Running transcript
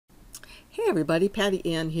Hey everybody, Patty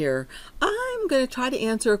Ann here. I'm going to try to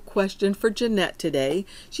answer a question for Jeanette today.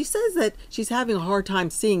 She says that she's having a hard time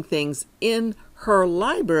seeing things in her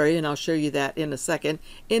library, and I'll show you that in a second,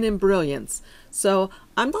 in Embrilliance. So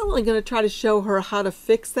I'm not only going to try to show her how to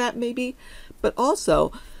fix that maybe, but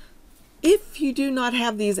also if you do not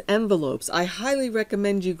have these envelopes, I highly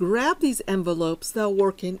recommend you grab these envelopes. They'll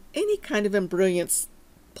work in any kind of Embrilliance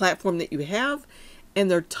platform that you have, and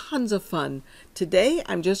they're tons of fun. Today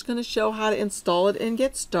I'm just going to show how to install it and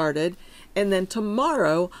get started, and then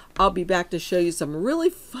tomorrow I'll be back to show you some really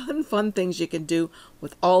fun things you can do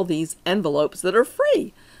with all these envelopes that are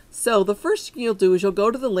free. So the first thing you'll do is you'll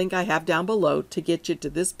go to the link I have down below to get you to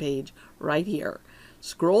this page right here.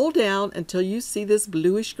 Scroll down until you see this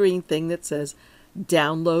bluish green thing that says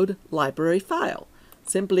download library file.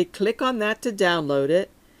 Simply click on that to download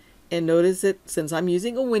it. And notice it, since I'm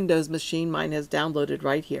using a Windows machine, mine has downloaded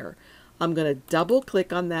right here. I'm going to double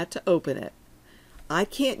click on that to open it. I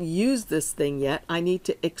can't use this thing yet. I need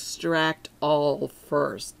to extract all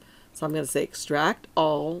first. So I'm going to say extract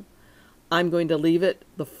all. I'm going to leave it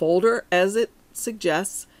the folder as it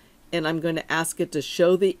suggests, and I'm going to ask it to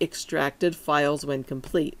show the extracted files when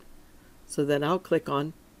complete. So then I'll click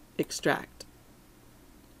on extract.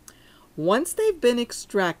 Once they've been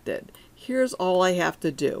extracted, here's all I have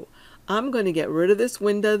to do. I'm going to get rid of this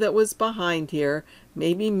window that was behind here,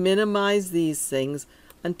 maybe minimize these things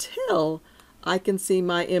until I can see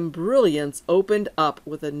my Embrilliance opened up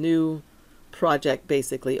with a new project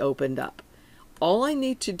basically opened up. All I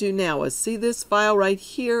need to do now is see this file right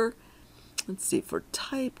here. Let's see, for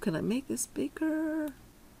type, can I make this bigger?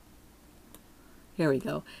 Here we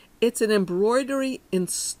go. It's an embroidery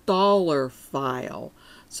installer file.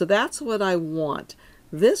 So that's what I want.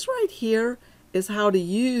 This right here is how to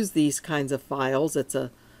use these kinds of files. It's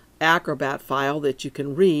a Acrobat file that you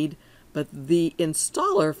can read, but the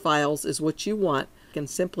installer files is what you want. You can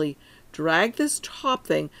simply drag this top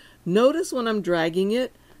thing. Notice when I'm dragging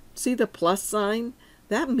it, see the plus sign?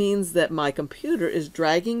 That means that my computer is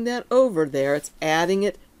dragging that over there. It's adding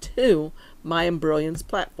it to my Embrilliance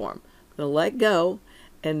platform. I'm going to let go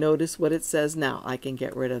and notice what it says now. I can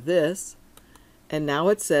get rid of this. And now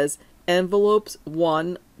it says envelopes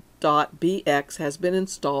 1.bx has been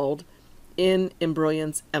installed in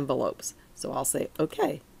Embrilliance envelopes. So I'll say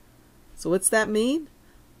OK. So what's that mean?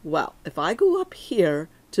 Well, if I go up here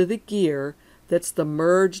to the gear that's the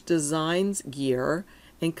Merge Designs gear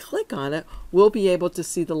and click on it, we'll be able to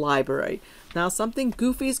see the library. Now something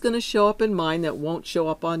goofy is going to show up in mine that won't show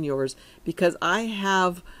up on yours because I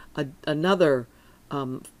have another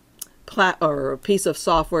piece of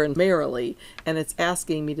software in Merrily, and it's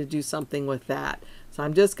asking me to do something with that. So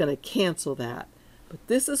I'm just going to cancel that. But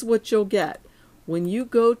this is what you'll get. When you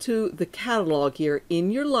go to the catalog here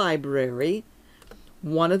in your library,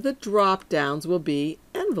 one of the drop downs will be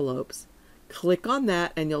envelopes. Click on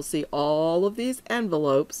that and you'll see all of these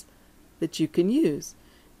envelopes that you can use.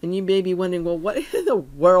 And you may be wondering, well, what in the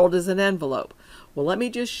world is an envelope? Well, let me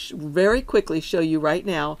just very quickly show you right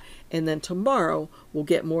now, and then tomorrow we'll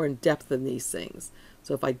get more in depth in these things.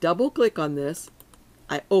 So if I double click on this,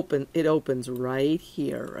 it opens right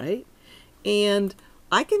here, right? And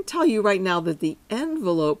I can tell you right now that the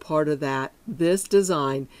envelope part of this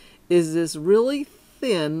design is this really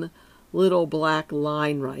thin little black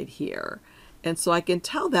line right here. And so I can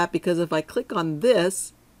tell that because if I click on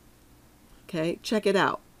this, okay, check it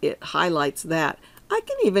out. It highlights that. I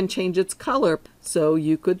can even change its color so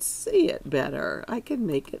you could see it better. I can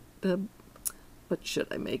make it, what should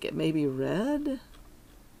I make it? Maybe red?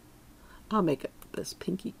 I'll make it this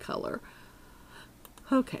pinky color.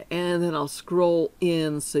 Okay, and then I'll scroll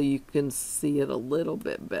in so you can see it a little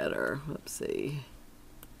bit better. Let's see.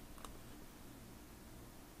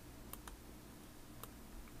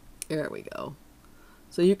 There we go.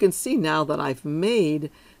 So you can see now that I've made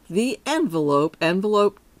the envelope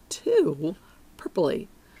 2, purpley.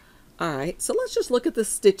 All right, so let's just look at the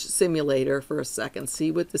stitch simulator for a second,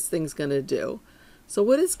 see what this thing's going to do. So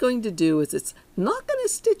what it's going to do is it's not going to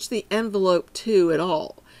stitch the envelope 2 at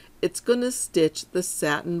all. It's going to stitch the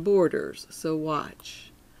satin borders. So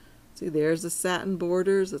watch. See, there's the satin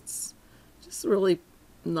borders. It's just really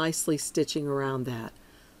nicely stitching around that.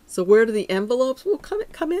 So where do the envelopes will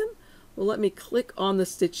come in? Well, let me click on the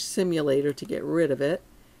stitch simulator to get rid of it.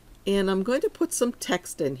 And I'm going to put some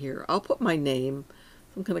text in here. I'll put my name.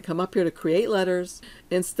 I'm going to come up here to create letters.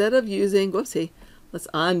 Instead of using, whoopsie, let's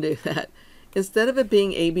undo that. Instead of it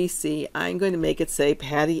being ABC, I'm going to make it say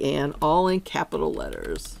Patty Ann, all in capital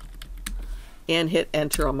letters. And hit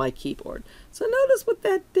enter on my keyboard. So notice what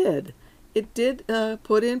that did. It did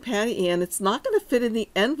put in Patty Ann. It's not going to fit in the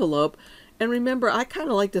envelope. And remember, I kind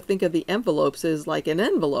of like to think of the envelopes as like an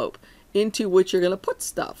envelope into which you're going to put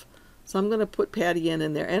stuff. So I'm going to put Patty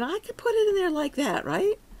in there. And I could put it in there like that,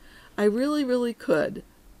 right? I really, really could.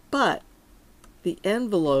 But the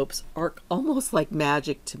envelopes are almost like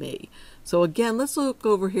magic to me. So again, let's look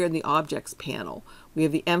over here in the Objects panel. We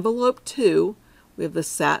have the envelope 2, we have the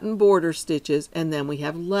satin border stitches, and then we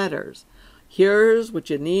have letters. Here's what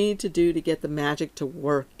you need to do to get the magic to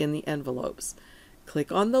work in the envelopes.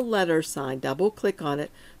 Click on the letter sign, double click on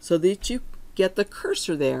it so that you get the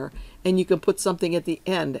cursor there, and you can put something at the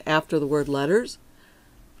end after the word letters.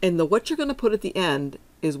 And what you're going to put at the end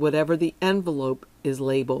is whatever the envelope is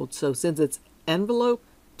labeled. So since it's envelope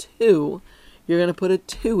 2, you're going to put a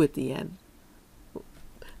 2 at the end.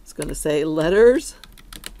 It's going to say letters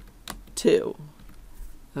 2.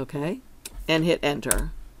 Okay? And hit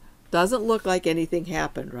enter. Doesn't look like anything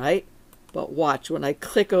happened, right? But watch, when I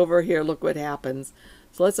click over here, look what happens.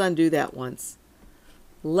 So let's undo that once.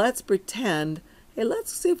 Let's pretend, hey,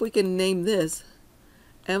 let's see if we can name this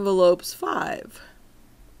envelopes 5.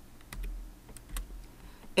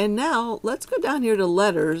 And now let's go down here to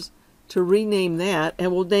letters to rename that,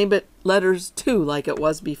 and we'll name it letters 2 like it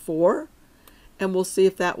was before, and we'll see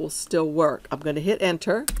if that will still work. I'm going to hit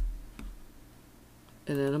enter,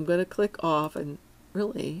 and then I'm going to click off, and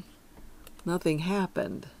really nothing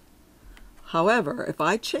happened. However, if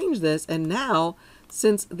I change this, and now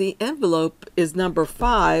since the envelope is number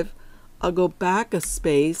 5, I'll go back a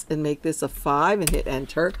space and make this a 5 and hit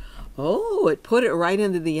enter. Oh, it put it right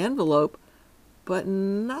into the envelope, but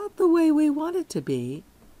not the way we want it to be.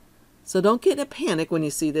 So don't get in a panic when you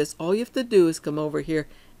see this. All you have to do is come over here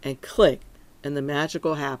and click, and the magic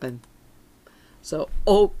will happen. So,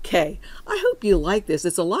 okay, I hope you like this.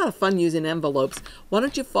 It's a lot of fun using envelopes. Why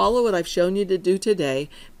don't you follow what I've shown you to do today?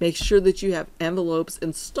 Make sure that you have envelopes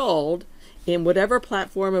installed in whatever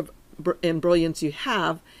platform of Embrilliance you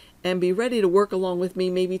have, and be ready to work along with me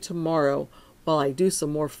maybe tomorrow while I do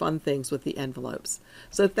some more fun things with the envelopes.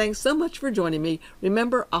 So thanks so much for joining me.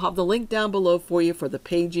 Remember, I'll have the link down below for you for the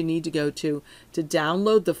page you need to go to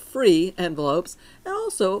download the free envelopes. And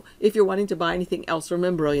also, if you're wanting to buy anything else from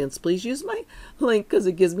Embrilliance, please use my link because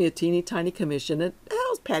it gives me a teeny tiny commission. It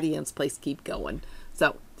helps Patty Ann's place keep going.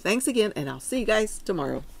 So thanks again, and I'll see you guys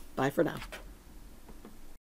tomorrow. Bye for now.